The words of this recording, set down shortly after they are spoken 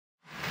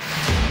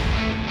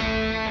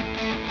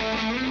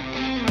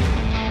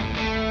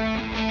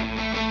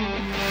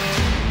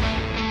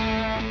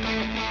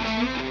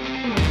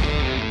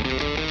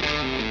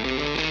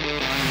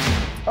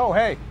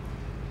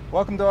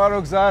Welcome to Auto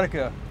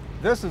Exotica.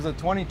 This is a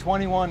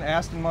 2021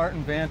 Aston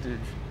Martin Vantage.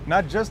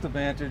 Not just a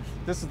Vantage,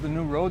 this is the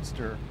new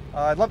Roadster.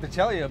 I'd love to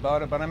tell you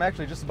about it, but I'm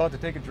actually just about to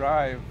take a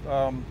drive.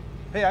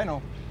 Hey, I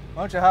know.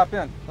 Why don't you hop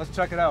in? Let's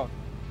check it out.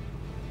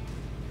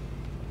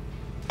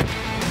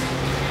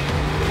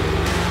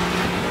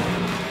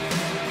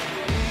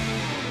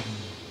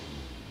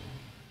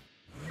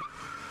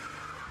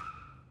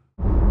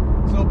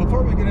 So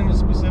before we get into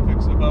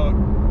specifics about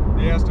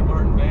the Aston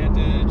Martin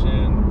Vantage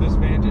and this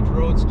Vantage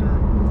Roadster,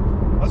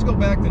 let's go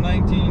back to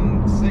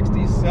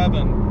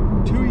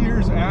 1967, 2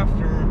 years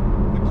after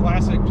the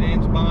classic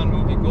James Bond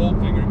movie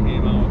Goldfinger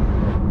came out.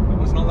 I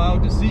wasn't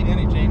allowed to see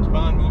any James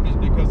Bond movies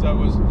because I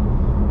was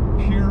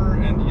pure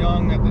and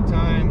young at the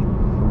time.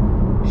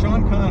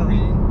 Sean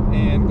Connery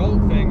and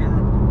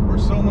Goldfinger were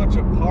so much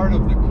a part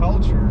of the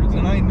culture,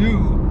 and I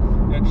knew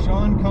that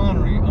Sean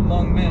Connery,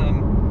 among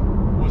men,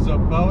 was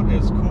about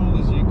as cool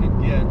as you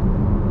could get.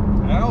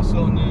 I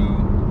also knew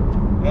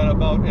that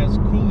about as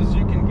cool as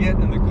you can get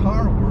in the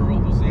car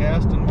world was the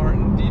Aston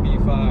Martin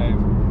DB5.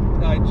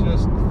 I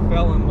just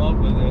fell in love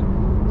with it.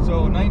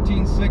 So in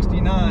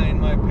 1969,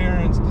 my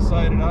parents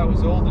decided I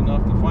was old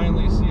enough to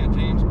finally see a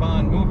James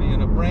Bond movie,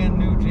 and a brand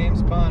new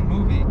James Bond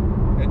movie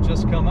had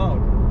just come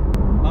out,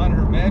 On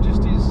Her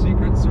Majesty's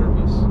Secret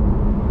Service.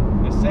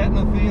 I sat in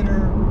the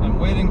theater, I'm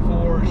waiting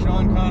for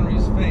Sean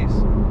Connery's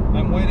face.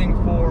 I'm waiting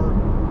for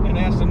an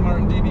Aston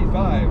Martin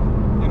DB5.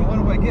 And what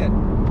do I get?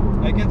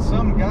 I get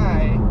some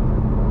guy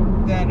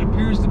that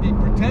appears to be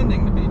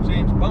pretending to be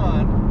James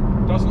Bond,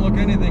 doesn't look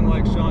anything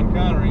like Sean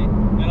Connery,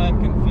 and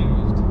I'm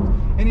confused.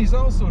 And he's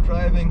also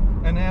driving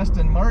an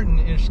Aston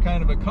Martin-ish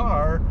kind of a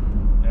car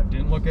that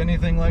didn't look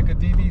anything like a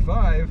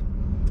DB5.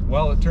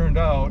 Well, it turned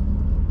out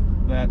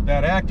that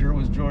that actor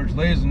was George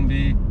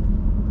Lazenby,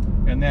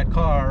 and that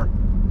car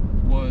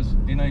was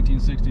a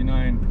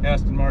 1969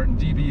 Aston Martin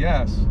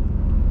DBS.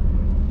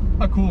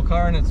 A cool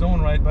car in its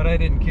own right, but I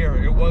didn't care.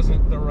 It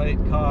wasn't the right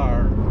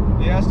car.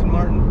 The Aston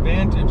Martin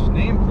Vantage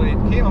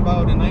nameplate came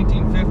about in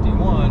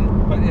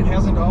 1951, but it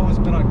hasn't always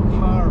been a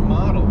car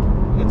model.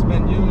 It's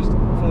been used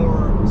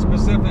for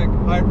specific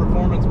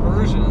high-performance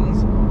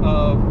versions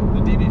of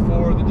the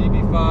DB4, the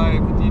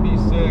DB5, the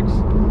DB6.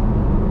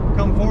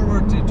 Come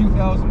forward to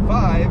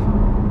 2005,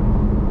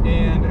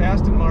 and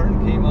Aston Martin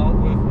came out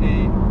with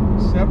a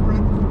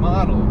separate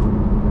model,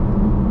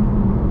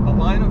 a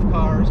line of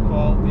cars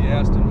called the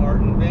Aston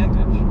Martin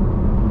Vantage.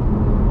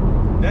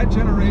 That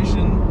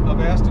generation of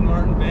Aston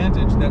Martin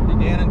Vantage that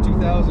began in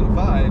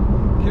 2005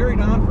 carried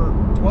on for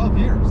 12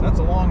 years. That's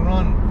a long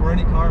run for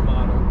any car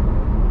model.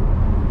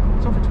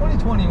 So for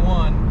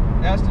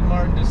 2021, Aston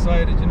Martin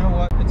decided, you know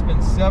what, it's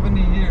been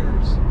 70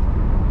 years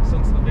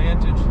since the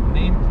Vantage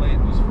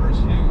nameplate was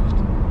first used.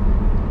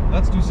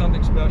 Let's do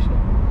something special.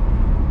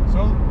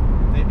 So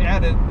they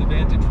added the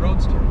Vantage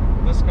Roadster,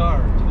 this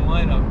car, to the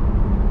lineup.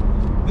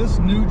 This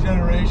new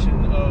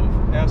generation of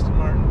Aston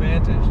Martin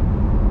Vantage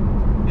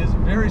is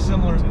very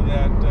similar to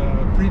that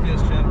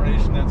previous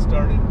generation that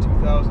started in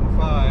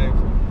 2005.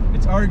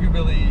 It's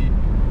arguably,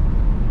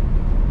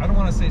 I don't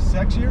want to say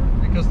sexier,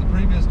 because the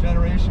previous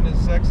generation is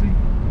sexy,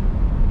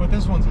 but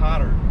this one's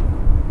hotter.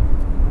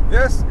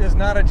 This is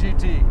not a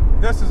GT.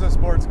 This is a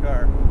sports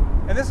car.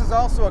 And this is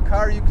also a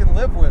car you can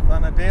live with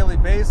on a daily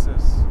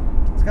basis.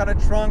 It's got a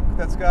trunk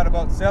that's got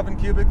about 7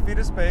 cubic feet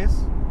of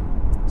space.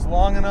 It's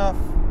long enough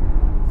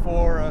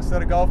for a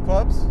set of golf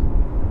clubs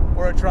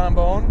or a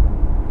trombone.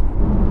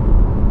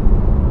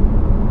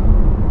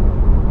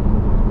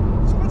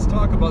 So let's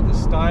talk about the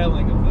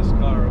styling of this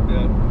car a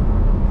bit.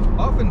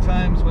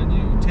 Oftentimes when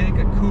you take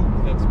a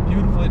coupe that's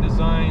beautifully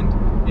designed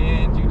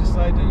and you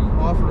decide to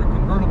offer a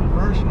convertible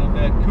version of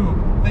that coupe,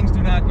 things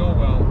do not go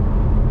well.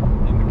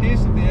 In the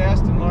case of the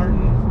Aston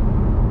Martin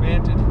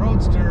Vantage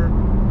Roadster,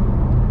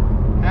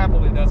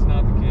 happily that's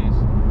not the case.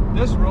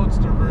 This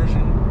Roadster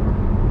version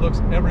looks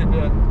every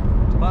bit,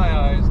 to my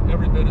eyes,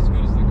 every bit as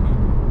good as the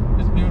coupe.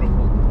 It's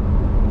beautiful.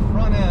 The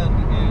front end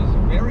is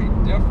very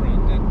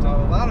different. A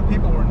lot of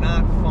people were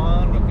not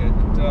fond of it.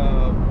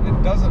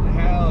 It doesn't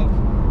have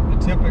the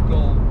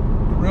typical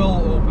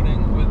grille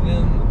opening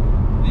within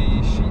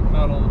the sheet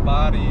metal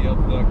body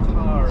of the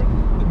car.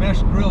 The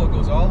mesh grille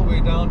goes all the way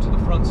down to the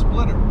front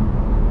splitter.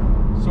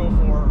 So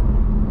for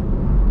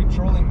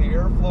controlling the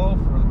airflow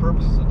for the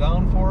purposes of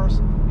downforce,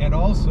 and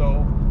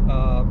also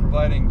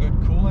providing good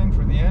cooling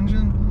for the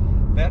engine,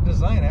 that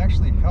design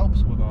actually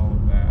helps with all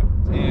of that.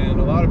 And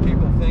a lot of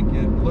people think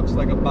it looks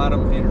like a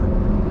bottom feeder,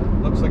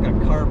 looks like a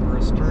carp or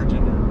a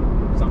sturgeon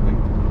or something.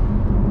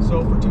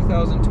 So for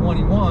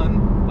 2021,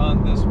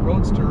 on this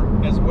Roadster,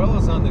 as well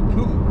as on the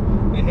coupe,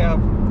 they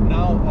have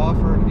now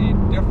offered a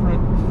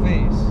different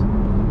face.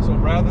 So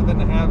rather than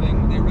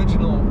having the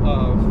original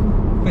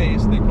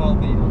face they call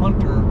the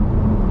Hunter,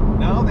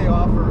 now they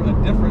offer a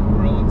different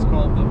grille. It's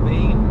called the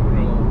Vane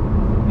grille.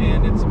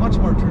 And it's a much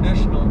more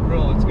traditional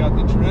grille. It's got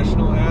the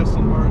traditional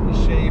Aston Martin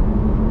shape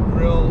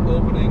grille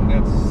opening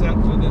that's set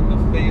within the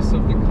face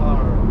of the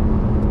car.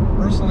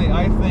 Personally,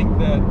 I think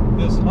that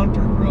this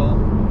Hunter grille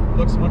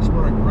looks much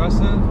more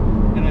aggressive,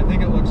 and I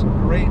think it looks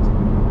great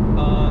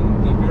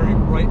on the very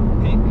bright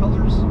paint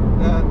colors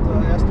that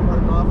Aston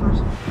Martin offers.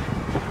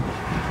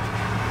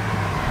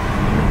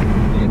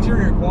 The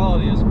interior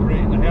quality is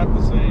great, I have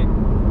to say.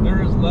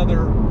 There is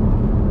leather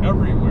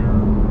everywhere.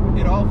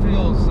 It all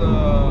feels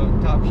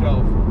top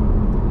shelf.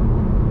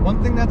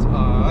 One thing that's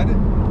odd,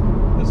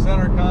 the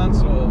center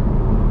console,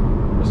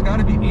 there's got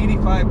to be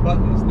 85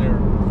 buttons there.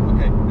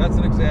 Okay, that's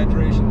an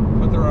exaggeration,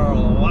 but there are a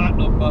lot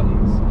of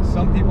buttons.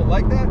 Some people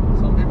like that,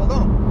 some people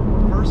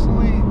don't.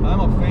 Personally, I'm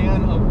a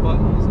fan of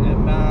buttons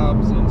and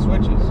knobs and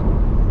switches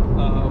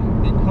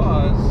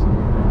because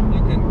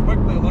you can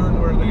quickly learn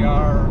where they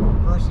are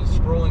versus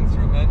scrolling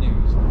through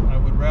menus. I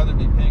would rather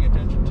be paying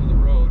attention to the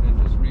road and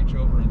just reach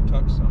over and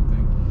touch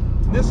something.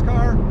 In this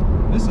car,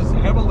 this is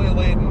heavily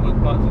laden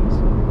with buttons.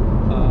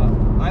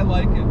 I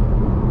like it.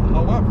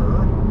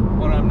 However,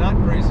 what I'm not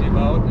crazy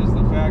about is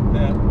the fact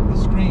that the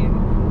screen,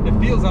 it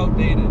feels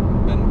outdated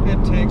and it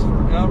takes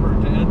forever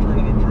to enter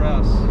an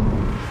address.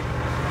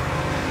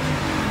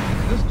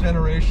 This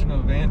generation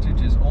of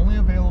Vantage is only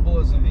available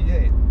as a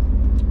V8,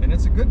 and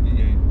it's a good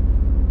V8.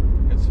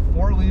 It's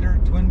 4-liter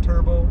twin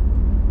turbo,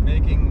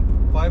 making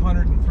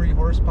 503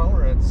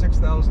 horsepower at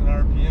 6,000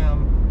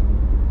 RPM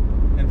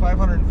and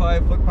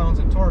 505 foot-pounds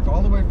of torque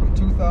all the way from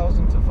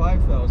 2,000 to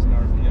 5,000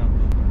 RPM.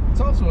 It's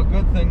also a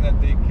good thing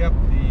that they kept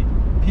the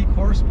peak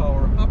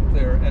horsepower up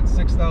there at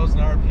 6,000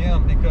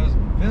 RPM because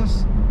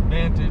this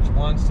Vantage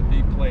wants to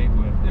be played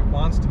with. It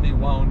wants to be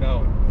wound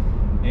out.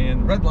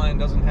 And redline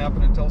doesn't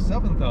happen until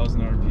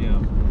 7,000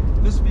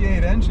 RPM. This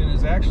V8 engine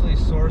is actually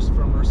sourced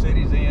from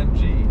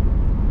Mercedes-AMG.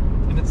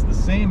 And it's the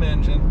same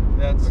engine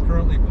that's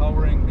currently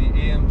powering the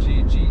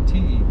AMG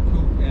GT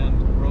Coupe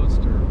and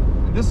Roadster.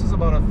 And this is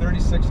about a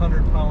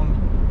 3,600 pound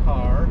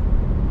car.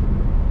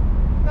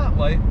 Not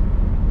light,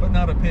 but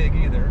not a pig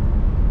either.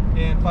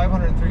 And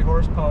 503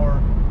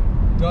 horsepower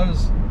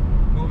does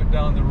move it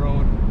down the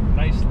road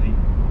nicely.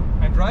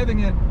 I'm driving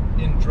it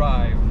in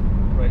drive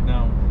right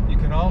now. You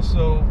can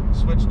also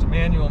switch to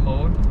manual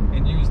mode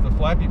and use the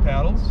flappy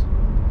paddles.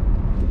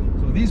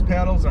 So these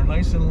paddles are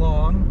nice and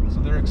long, so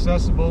they're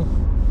accessible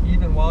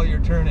even while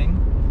you're turning.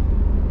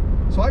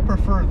 So I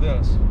prefer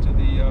this to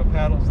the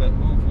paddles that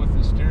move with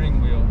the steering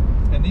wheel.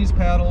 And these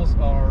paddles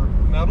are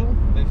metal,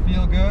 they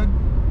feel good,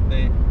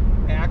 they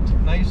act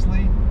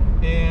nicely,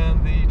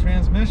 and the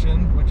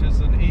transmission, which is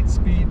an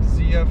 8-speed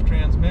ZF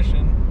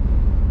transmission,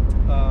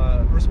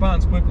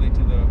 responds quickly to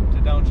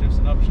downshifts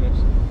and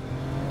upshifts.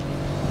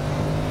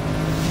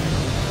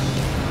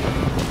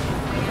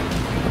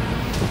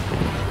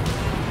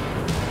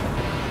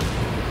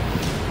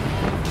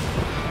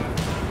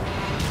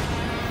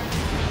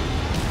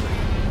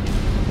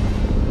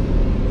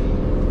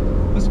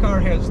 This car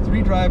has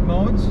 3 drive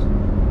modes,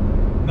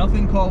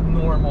 nothing called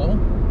normal,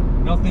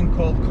 nothing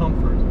called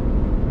comfort.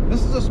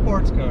 This is a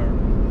sports car,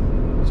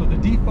 so the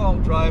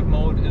default drive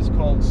mode is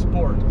called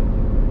Sport.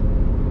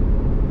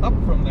 Up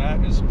from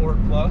that is Sport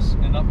Plus,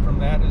 and up from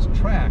that is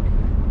Track.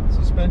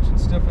 Suspension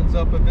stiffens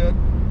up a bit.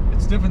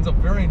 It stiffens up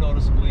very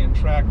noticeably in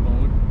track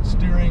mode.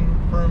 Steering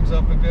firms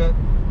up a bit.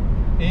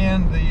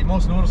 And the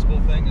most noticeable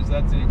thing is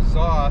that the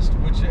exhaust,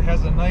 which it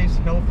has a nice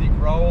healthy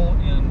growl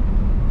in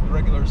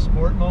regular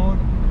Sport mode,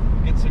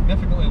 gets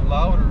significantly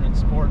louder in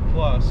Sport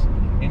Plus,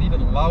 and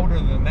even louder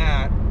than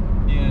that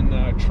in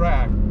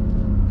Track.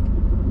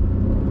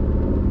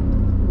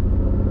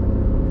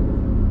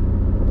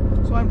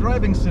 So I'm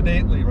driving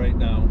sedately right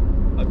now.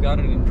 I've got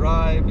it in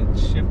drive,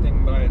 it's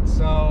shifting by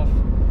itself.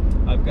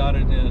 I've got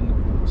it in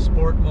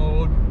sport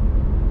mode.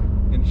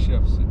 It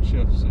shifts, it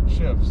shifts, it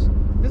shifts.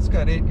 It's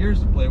got 8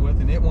 gears to play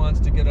with, and it wants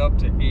to get up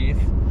to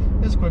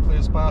 8th as quickly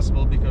as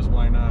possible because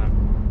why not?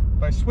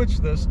 If I switch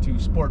this to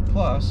Sport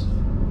Plus,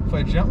 if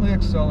I gently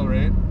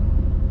accelerate,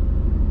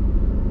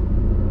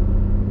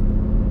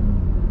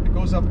 it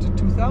goes up to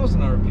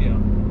 2,000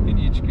 RPM in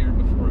each gear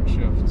before it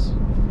shifts.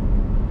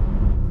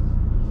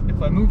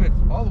 If I move it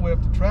all the way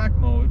up to track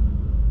mode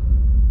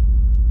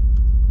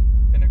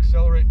and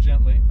accelerate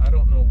gently, I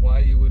don't know why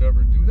you would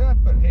ever do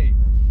that, but hey,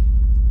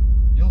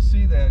 you'll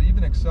see that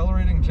even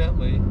accelerating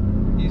gently,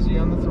 easy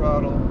on the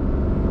throttle,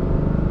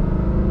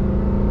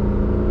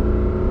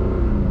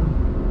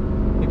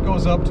 it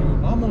goes up to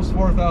almost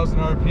 4,000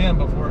 RPM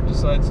before it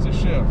decides to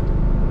shift.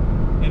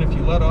 And if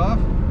you let off,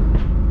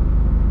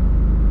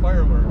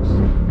 fireworks.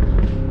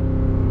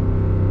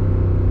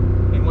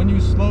 And when you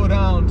slow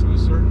down to a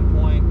certain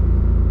point,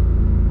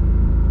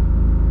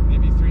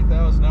 maybe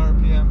 3,000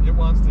 RPM, it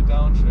wants to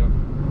downshift.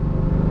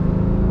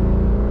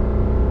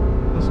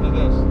 Listen to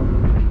this.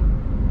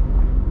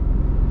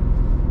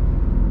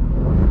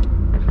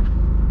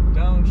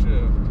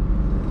 Downshift.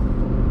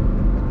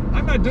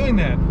 I'm not doing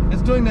that.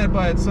 It's doing that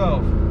by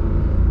itself.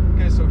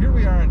 Okay, so here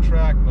we are in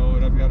track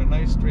mode. I've got a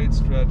nice straight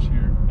stretch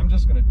here. I'm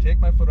just going to take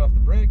my foot off the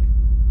brake.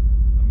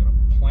 I'm going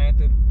to plant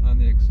it on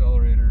the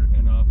accelerator,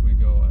 and off we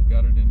go. I've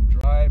got it in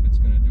drive. It's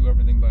going to do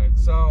everything by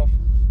itself.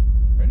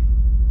 Ready?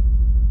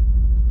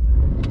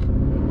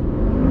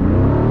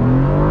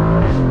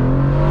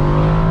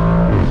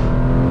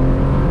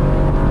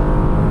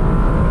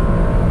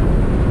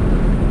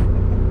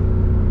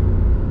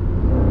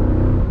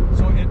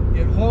 So it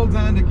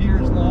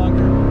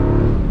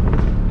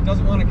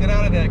doesn't want to get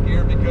out of that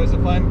gear, because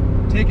if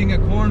I'm taking a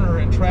corner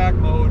in track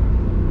mode,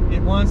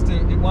 it wants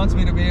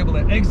me to be able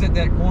to exit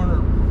that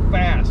corner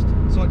fast.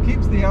 So it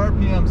keeps the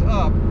RPMs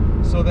up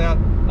so that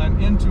I'm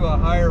into a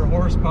higher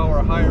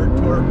horsepower, higher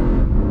torque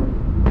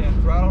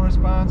and throttle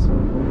response.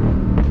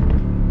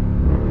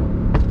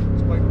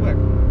 It's quite quick,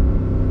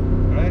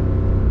 right?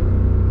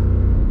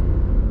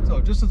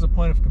 So just as a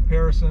point of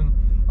comparison,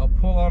 I'll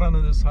pull out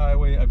onto this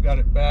highway. I've got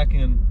it back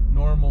in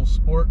normal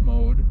sport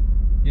mode,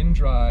 in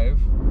drive.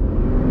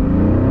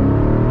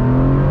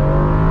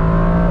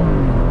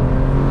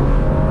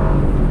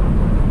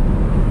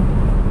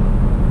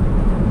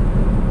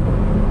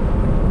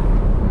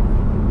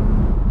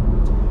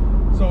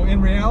 So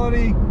in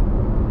reality,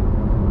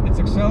 it's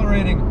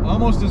accelerating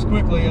almost as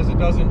quickly as it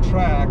does in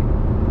track,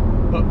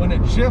 but when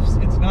it shifts,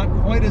 it's not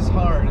quite as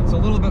hard. It's a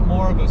little bit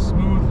more of a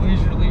smooth,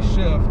 leisurely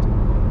shift,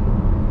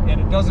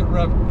 and it doesn't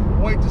rev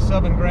quite to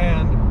 7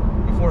 grand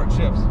before it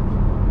shifts.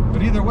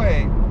 But either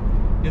way,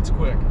 it's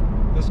quick.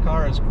 This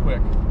car is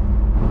quick.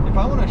 If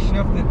I want to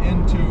shift it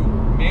into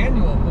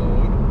manual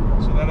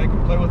mode so that I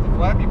can play with the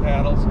flappy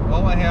paddles,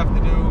 all I have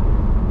to do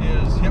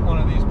is hit one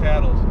of these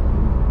paddles.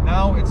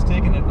 Now it's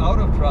taking it out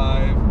of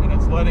drive and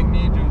it's letting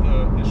me do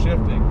the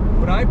shifting.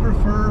 Would I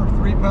prefer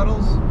 3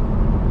 pedals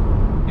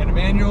and a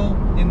manual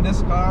in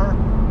this car?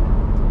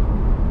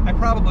 I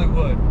probably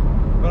would,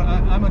 but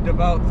I'm a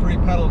devout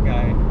 3-pedal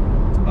guy.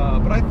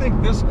 But I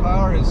think this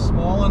car is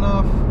small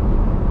enough,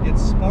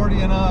 it's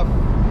sporty enough,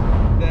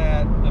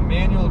 that a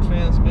manual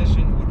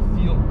transmission would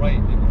feel right,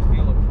 it would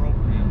feel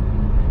appropriate.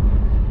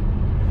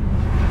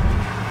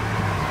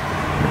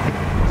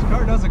 This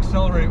car does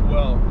accelerate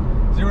well.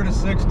 0 to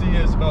 60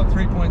 is about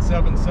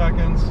 3.7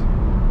 seconds.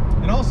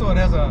 And also it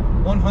has a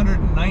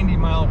 190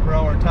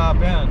 mile/hour top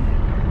end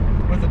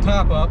with the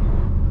top up.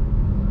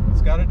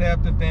 It's got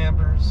adaptive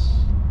dampers.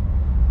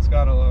 It's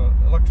got an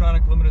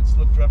electronic limited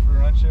slip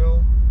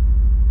differential.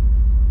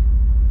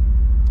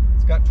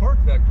 It's got torque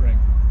vectoring.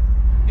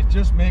 It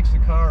just makes the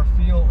car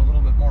feel a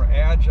little bit more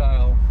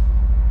agile.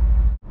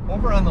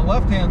 Over on the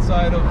left-hand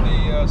side of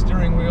the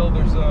steering wheel,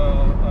 there's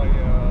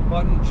a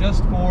button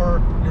just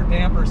for your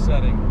damper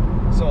setting.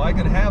 So I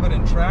can have it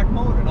in track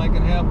mode, and I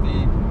can have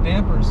the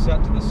dampers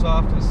set to the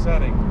softest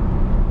setting.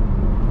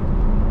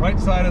 Right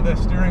side of the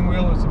steering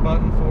wheel is a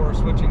button for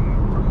switching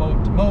from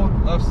mode to mode.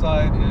 Left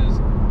side is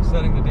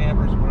setting the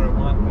dampers where I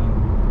want them.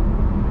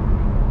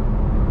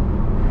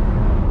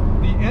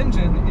 The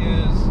engine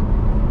is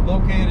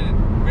located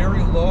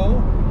very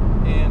low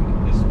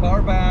and as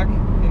far back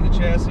in the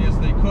chassis as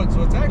they could,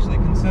 so it's actually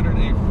considered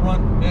a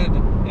front mid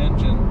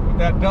engine. What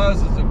that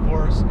does is, of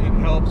course, it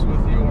helps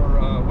with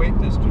your weight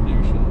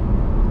distribution.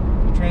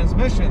 The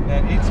transmission,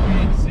 that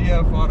 8-speed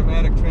ZF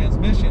automatic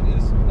transmission,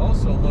 is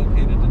also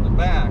located in the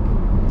back,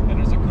 and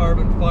there's a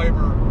carbon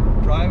fiber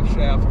drive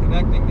shaft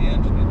connecting the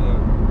engine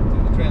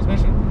to the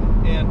transmission,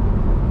 and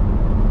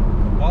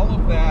all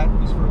of that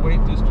is for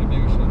weight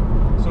distribution.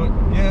 So it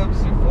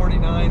gives you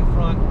 49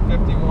 front,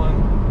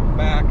 51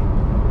 back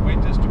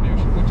weight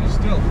distribution, which is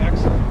still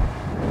excellent.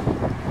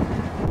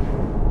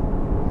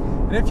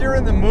 And if you're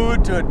in the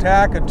mood to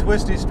attack a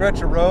twisty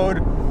stretch of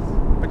road,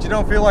 but you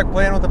don't feel like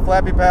playing with the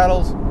flappy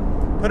paddles,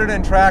 put it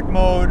in track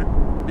mode.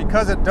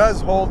 Because it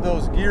does hold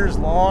those gears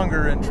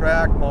longer in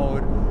track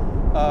mode,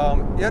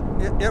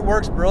 it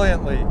works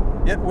brilliantly.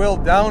 It will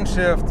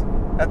downshift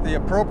at the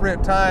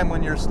appropriate time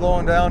when you're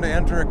slowing down to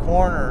enter a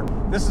corner.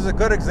 This is a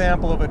good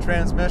example of a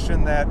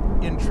transmission that,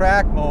 in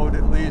track mode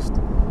at least,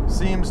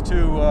 seems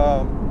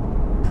to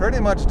pretty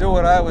much do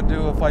what I would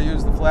do if I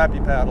used the flappy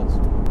paddles.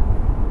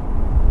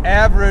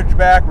 Average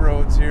back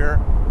roads here,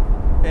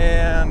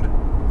 and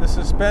the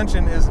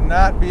suspension is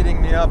not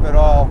beating me up at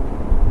all.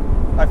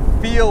 I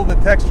feel the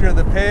texture of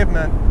the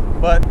pavement,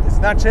 but it's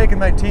not shaking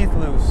my teeth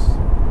loose.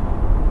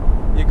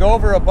 You go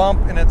over a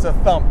bump and it's a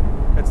thump.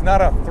 It's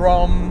not a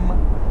thrum.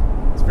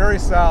 It's very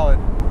solid.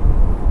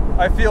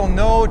 I feel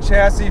no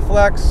chassis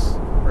flex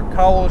or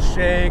cowl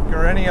shake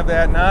or any of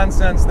that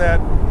nonsense that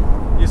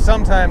you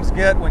sometimes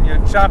get when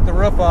you chop the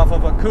roof off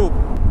of a coupe.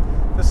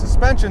 The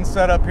suspension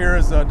setup here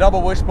is a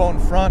double wishbone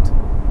front,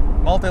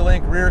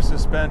 multi-link rear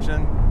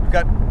suspension. We've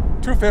got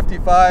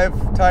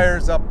 255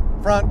 tires up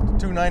front,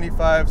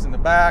 295s in the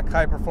back,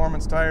 high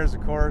performance tires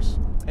of course,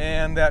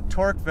 and that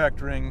torque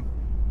vectoring,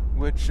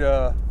 which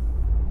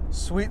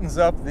sweetens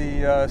up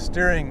the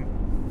steering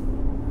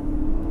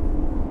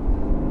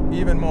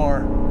even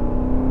more.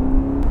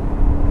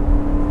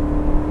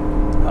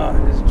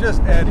 It's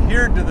just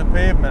adhered to the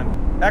pavement.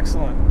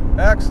 Excellent,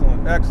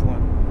 excellent,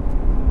 excellent.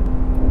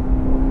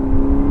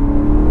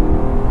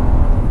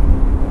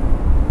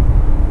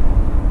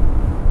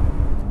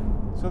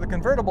 So the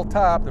convertible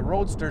top, the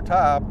Roadster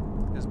top,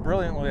 is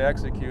brilliantly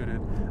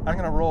executed. I'm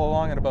going to roll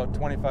along at about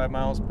 25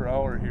 miles per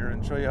hour here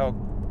and show you how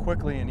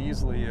quickly and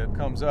easily it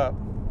comes up.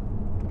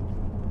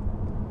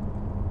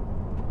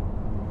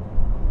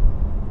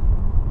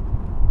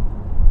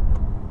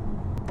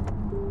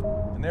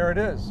 And there it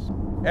is.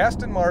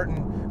 Aston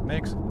Martin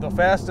makes the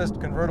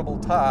fastest convertible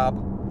top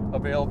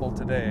available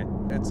today.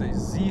 It's a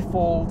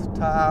Z-fold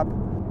top.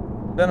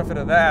 benefit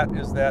of that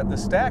is that the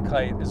stack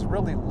height is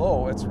really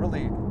low. It's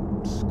really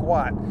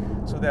squat,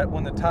 so that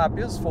when the top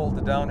is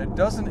folded down, it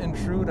doesn't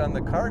intrude on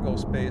the cargo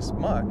space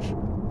much.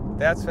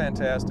 That's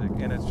fantastic,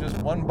 and it's just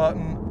one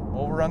button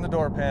over on the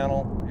door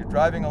panel. You're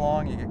driving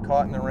along, you get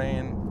caught in the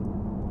rain,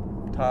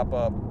 top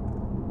up,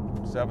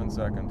 7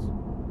 seconds.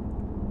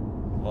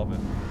 Love it.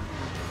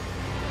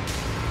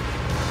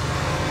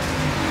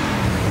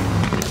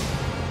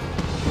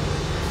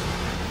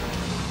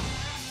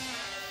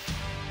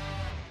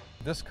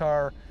 This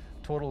car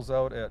totals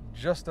out at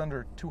just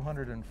under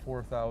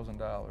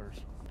 $204,000.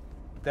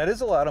 That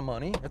is a lot of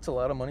money. It's a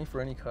lot of money for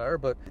any car,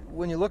 but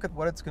when you look at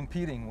what it's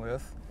competing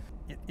with,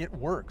 it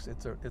works.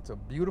 It's a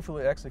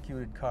beautifully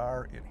executed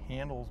car. It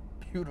handles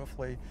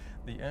beautifully.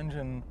 The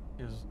engine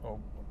is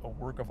a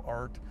work of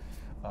art.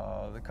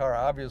 The car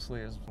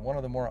obviously is one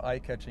of the more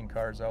eye-catching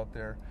cars out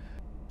there.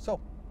 So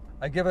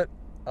I give it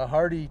a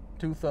hearty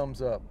 2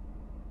 thumbs up.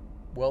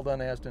 Well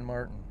done, Aston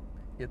Martin.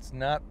 It's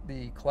not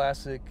the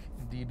classic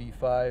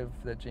DB5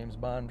 that James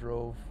Bond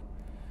drove,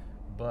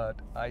 but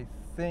I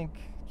think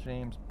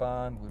James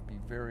Bond would be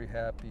very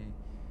happy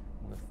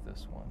with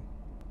this one.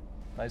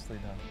 Nicely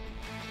done.